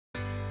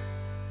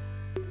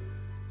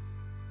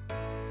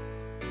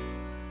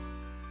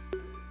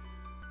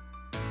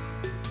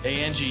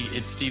Hey Angie,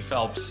 it's Steve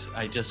Phelps.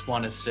 I just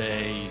want to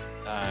say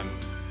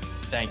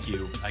thank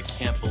you. I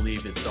can't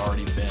believe it's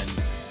already been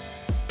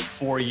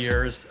 4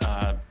 years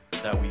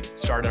that we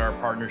started our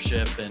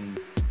partnership, and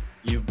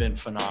you've been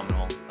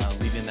phenomenal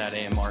leading that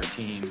AMR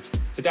team.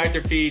 To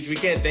Dr. Fiege, we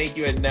can't thank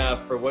you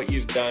enough for what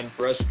you've done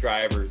for us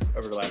drivers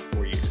over the last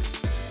 4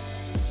 years.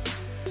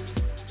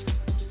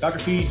 Dr.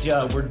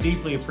 Fiege, we're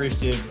deeply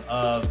appreciative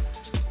of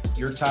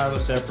your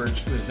tireless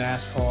efforts with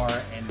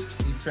NASCAR, and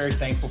he's very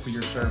thankful for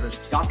your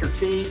service. Dr.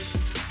 Fiege,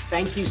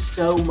 thank you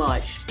so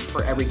much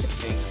for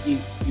everything. You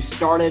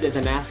started as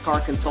a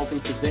NASCAR consulting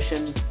position,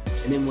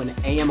 and then when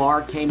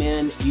AMR came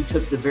in, you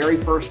took the very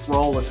first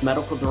role as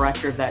medical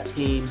director of that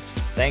team.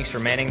 Thanks for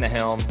manning the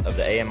helm of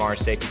the AMR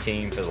safety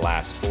team for the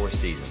last 4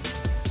 seasons.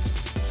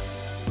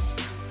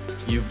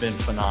 You've been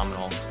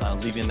phenomenal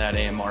leading that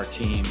AMR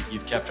team.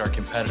 You've kept our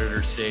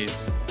competitors safe.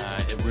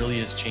 It really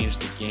has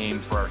changed the game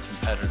for our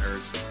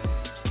competitors.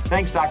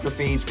 Thanks, Dr.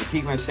 Fiege, for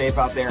keeping us safe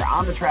out there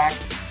on the track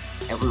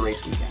every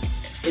race weekend.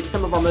 In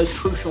some of our most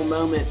crucial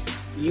moments,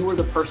 you were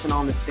the person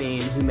on the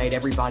scene who made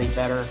everybody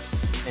better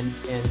and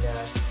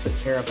took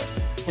care of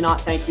us.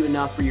 Cannot thank you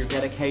enough for your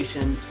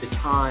dedication, the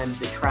time,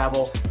 the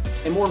travel,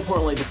 and more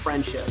importantly, the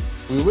friendship.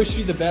 We wish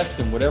you the best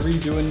in whatever you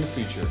do in the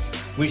future.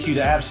 Wish you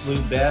the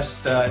absolute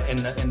best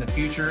in the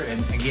future,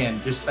 and again,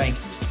 just thank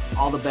you.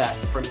 All the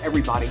best from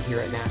everybody here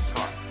at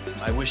NASCAR.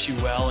 I wish you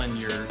well in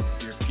your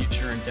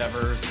future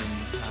endeavors, and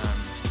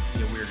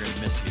we're going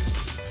to miss you.